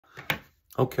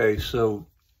Okay, so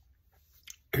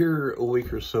here a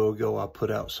week or so ago, I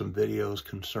put out some videos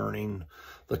concerning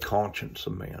the conscience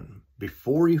of man,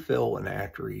 before he fell and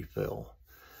after he fell.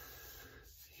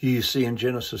 You see in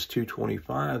Genesis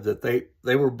 2:25 that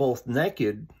they were both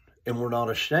naked and were not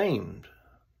ashamed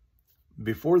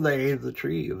before they ate of the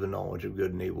tree of the knowledge of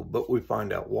good and evil. But we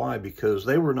find out why, because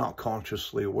they were not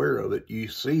consciously aware of it. You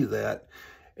see that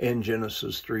in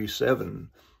Genesis 3:7.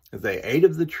 They ate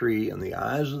of the tree, and the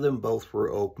eyes of them both were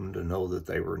opened to know that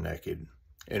they were naked,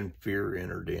 and fear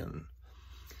entered in.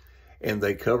 And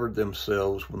they covered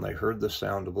themselves when they heard the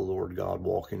sound of the Lord God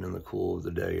walking in the cool of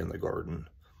the day in the garden.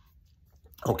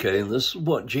 Okay, and this is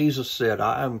what Jesus said,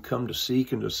 I am come to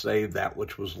seek and to save that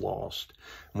which was lost.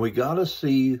 And we got to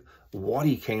see what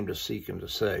he came to seek and to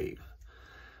save.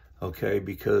 Okay,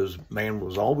 because man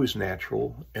was always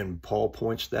natural, and Paul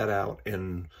points that out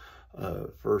in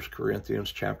 1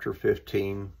 Corinthians chapter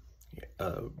 15,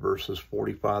 verses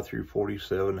 45 through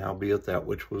 47, howbeit that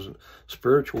which was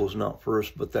spiritual was not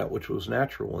first, but that which was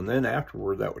natural, and then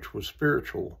afterward that which was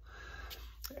spiritual.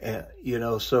 And,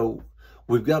 so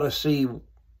we've got to see,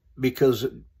 because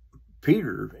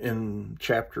Peter in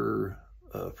chapter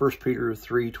 1 Peter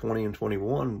 3:20 and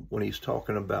 21, when he's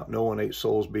talking about no 8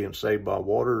 souls being saved by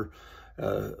water,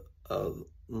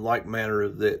 like manner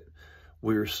that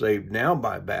we are saved now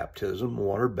by baptism,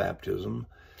 water baptism,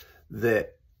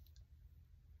 that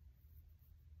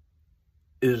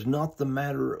is not the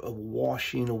matter of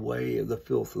washing away the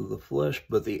filth of the flesh,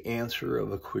 but the answer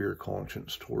of a clear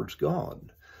conscience towards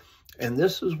God. And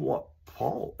this is what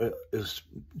Paul is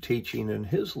teaching in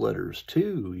his letters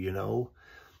too,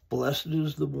 Blessed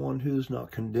is the one who is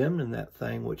not condemned in that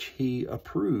thing which he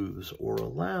approves or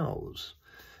allows.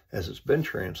 As it's been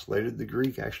translated, the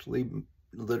Greek actually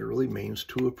literally means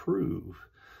to approve.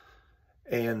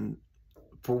 And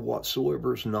for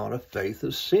whatsoever is not of faith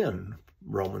is sin.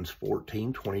 Romans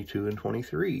 14:22 and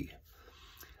 23.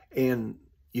 And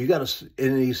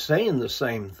and he's saying the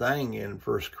same thing in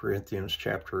 1 Corinthians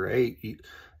chapter 8.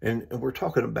 And we're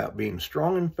talking about being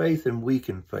strong in faith and weak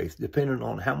in faith, depending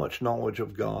on how much knowledge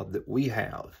of God that we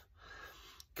have.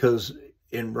 Because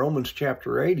in Romans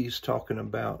chapter 8, he's talking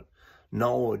about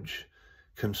knowledge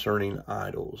concerning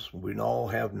idols. We all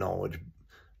have knowledge.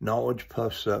 Knowledge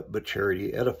puffs up, but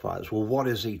charity edifies. Well, what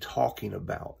is he talking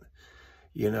about?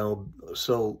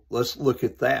 So let's look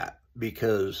at that,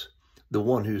 because the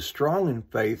one who's strong in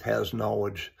faith has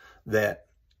knowledge that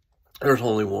there's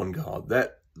only one God.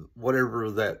 That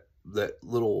whatever that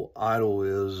little idol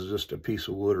is just a piece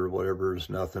of wood or whatever, is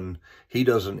nothing. He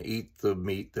doesn't eat the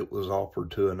meat that was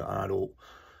offered to an idol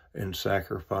and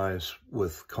sacrifice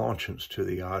with conscience to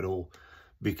the idol,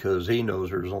 because he knows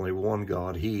there's only one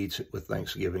God. He eats it with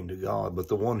thanksgiving to God. But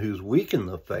the one who's weak in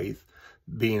the faith,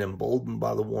 being emboldened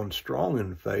by the one strong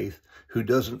in faith, who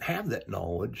doesn't have that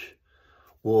knowledge,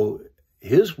 well,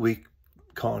 his weak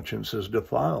conscience is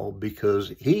defiled,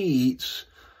 because he eats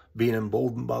being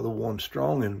emboldened by the one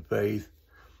strong in faith,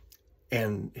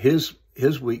 and his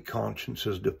weak conscience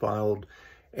is defiled.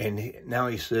 And now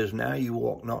he says, now you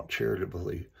walk not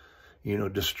charitably,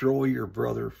 destroy your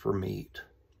brother for meat.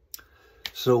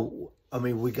 So,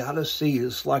 we got to see,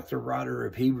 it's like the writer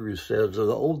of Hebrews says,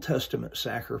 the Old Testament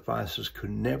sacrifices could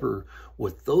never,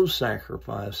 with those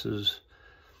sacrifices,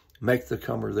 make the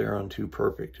comer thereunto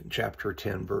perfect, in chapter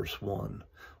 10, verse 1.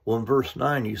 Well, in verse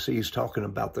 9, you see he's talking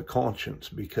about the conscience,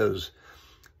 because,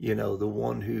 the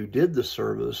one who did the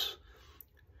service,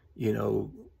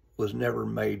 was never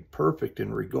made perfect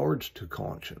in regards to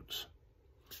conscience.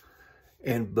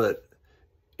 But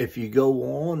if you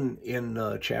go on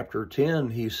in chapter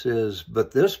 10, he says,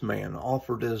 but this man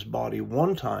offered his body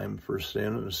one time for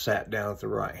sin and sat down at the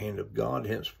right hand of God,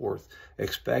 henceforth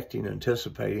expecting,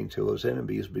 anticipating till his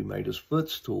enemies be made his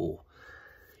footstool.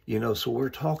 So we're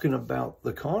talking about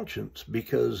the conscience,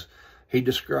 because he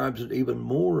describes it even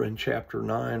more in chapter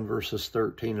 9, verses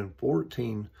 13 and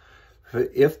 14.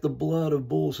 If the blood of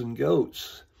bulls and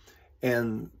goats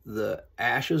and the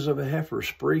ashes of a heifer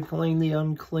sprinkling the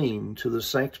unclean to the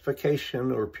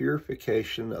sanctification or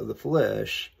purification of the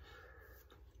flesh,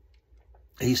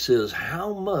 he says,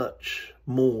 how much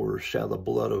more shall the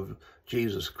blood of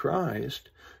Jesus Christ,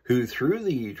 who through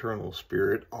the eternal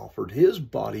Spirit offered his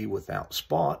body without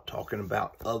spot, talking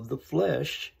about of the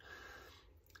flesh,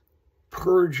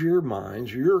 purge your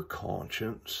minds, your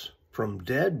conscience, from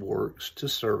dead works to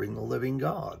serving the living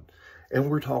God. And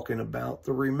we're talking about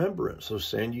the remembrance of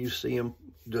sin. You see him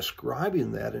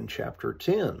describing that in chapter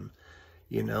 10,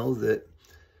 that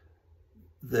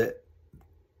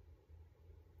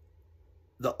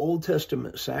the Old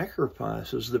Testament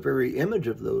sacrifices, the very image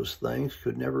of those things,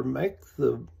 could never make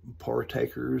the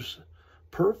partakers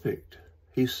perfect.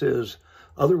 He says,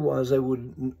 otherwise they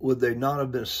would they not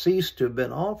have been ceased to have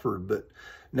been offered, but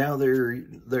now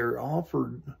they're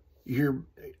offered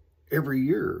every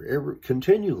year,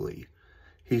 continually.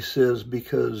 He says,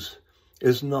 because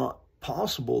it's not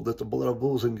possible that the blood of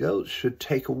bulls and goats should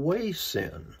take away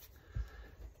sin.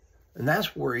 And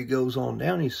that's where he goes on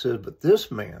down. He says, but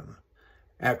this man,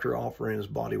 after offering his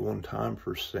body one time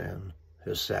for sin,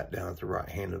 has sat down at the right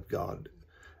hand of God,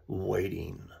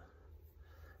 waiting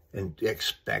and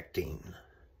expecting.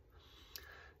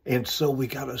 And so we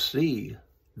got to see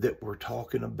that we're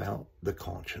talking about the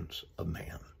conscience of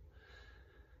man.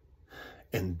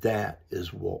 And that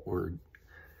is what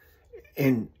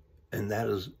and that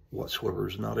is whatsoever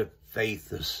is not of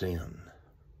faith is sin.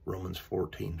 Romans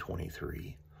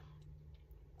 14:23.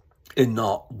 And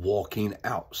not walking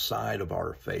outside of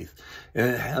our faith. And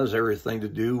it has everything to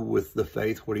do with the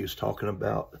faith, what he was talking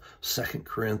about, 2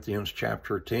 Corinthians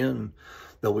chapter 10,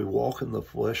 that we walk in the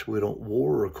flesh, we don't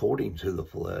war according to the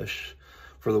flesh.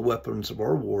 For the weapons of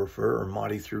our warfare are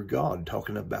mighty through God,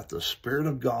 talking about the Spirit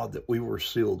of God that we were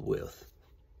sealed with,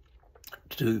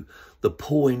 to the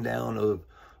pulling down of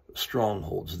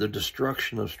strongholds, the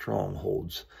destruction of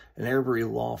strongholds, and every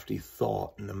lofty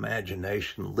thought and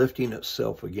imagination lifting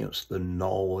itself against the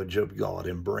knowledge of God,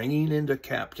 and bringing into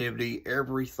captivity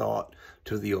every thought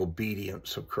to the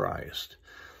obedience of Christ.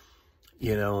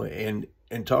 You know, and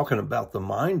talking about the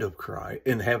mind of Christ,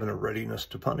 and having a readiness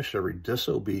to punish every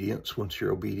disobedience once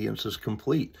your obedience is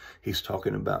complete. He's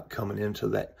talking about coming into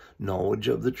that knowledge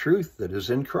of the truth that is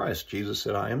in Christ. Jesus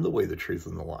said, I am the way, the truth,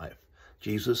 and the life.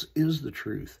 Jesus is the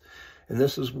truth. And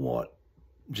this is what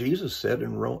Jesus said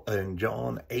in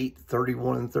John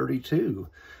 8:31 and 32.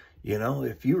 You know,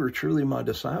 if you are truly my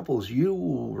disciples, you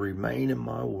will remain in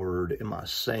my word, in my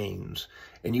sayings,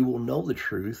 and you will know the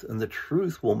truth, and the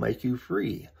truth will make you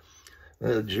free.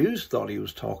 The Jews thought he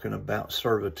was talking about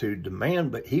servitude to man,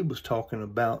 but he was talking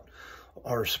about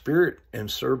our spirit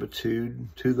and servitude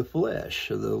to the flesh,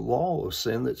 the law of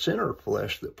sin that's in our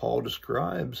flesh that Paul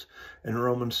describes in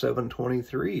Romans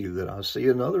 7:23, that I see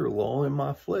another law in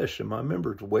my flesh, in my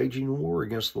members, waging war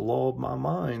against the law of my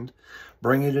mind,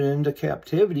 bringing it into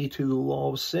captivity to the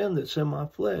law of sin that's in my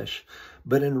flesh.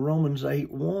 But in Romans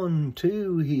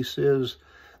 8:1-2, he says,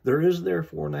 there is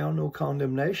therefore now no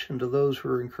condemnation to those who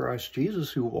are in Christ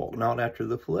Jesus, who walk not after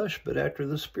the flesh, but after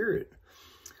the Spirit.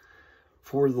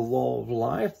 For the law of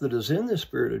life that is in the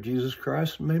Spirit of Jesus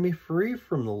Christ made me free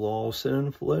from the law of sin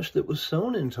and flesh that was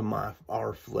sown into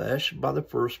our flesh by the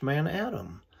first man,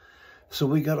 Adam. So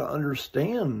we got to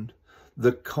understand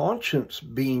the conscience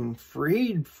being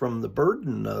freed from the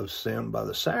burden of sin by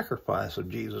the sacrifice of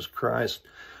Jesus Christ,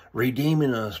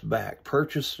 redeeming us back,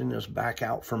 purchasing us back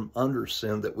out from under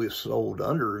sin that we sold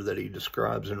under, that he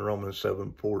describes in Romans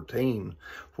 7:14,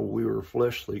 for we were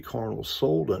fleshly, carnal,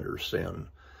 sold under sin.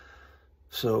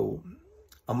 So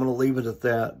I'm going to leave it at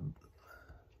that.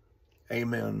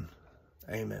 Amen.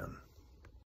 Amen.